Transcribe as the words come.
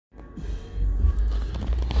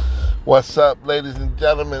What's up, ladies and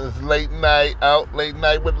gentlemen? It's late night, out late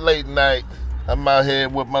night with late night. I'm out here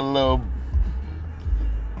with my little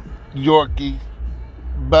Yorkie,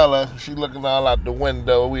 Bella. She looking all out the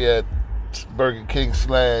window. We at Burger King /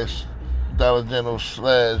 Dollar General /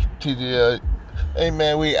 TGL. Hey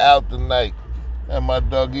man, we out tonight. And my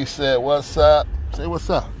doggy said, what's up? Say what's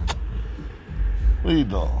up. What you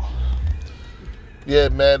doing? Yeah,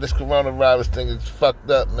 man, this coronavirus thing is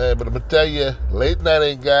fucked up, man. But I'm going to tell you, late night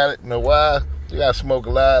ain't got it. You know why? You got to smoke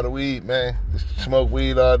a lot of weed, man. Just smoke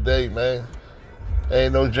weed all day, man.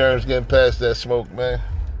 Ain't no germs getting past that smoke, man.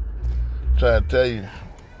 I'm trying to tell you.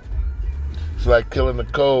 It's like killing the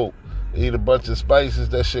cold. Eat a bunch of spices,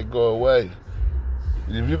 that shit go away.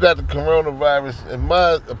 If you got the coronavirus, in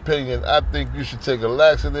my opinion, I think you should take a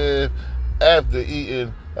laxative after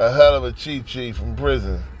eating a hell of a chi-chi from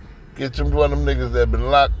prison. Get you one of them niggas that been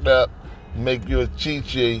locked up, make you a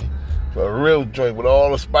chi-chi for a real joint with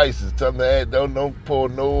all the spices. Tell them that don't pull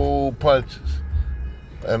no punches.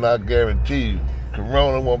 And I guarantee you,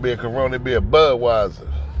 Corona won't be a Corona, it'll be a Budweiser.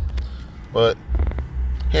 But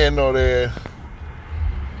here nor there,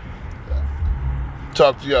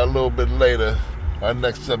 talk to y'all a little bit later. Our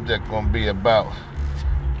next subject gonna be about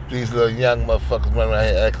these little young motherfuckers running around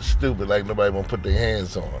here acting stupid like nobody wanna put their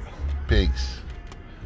hands on them. Peace.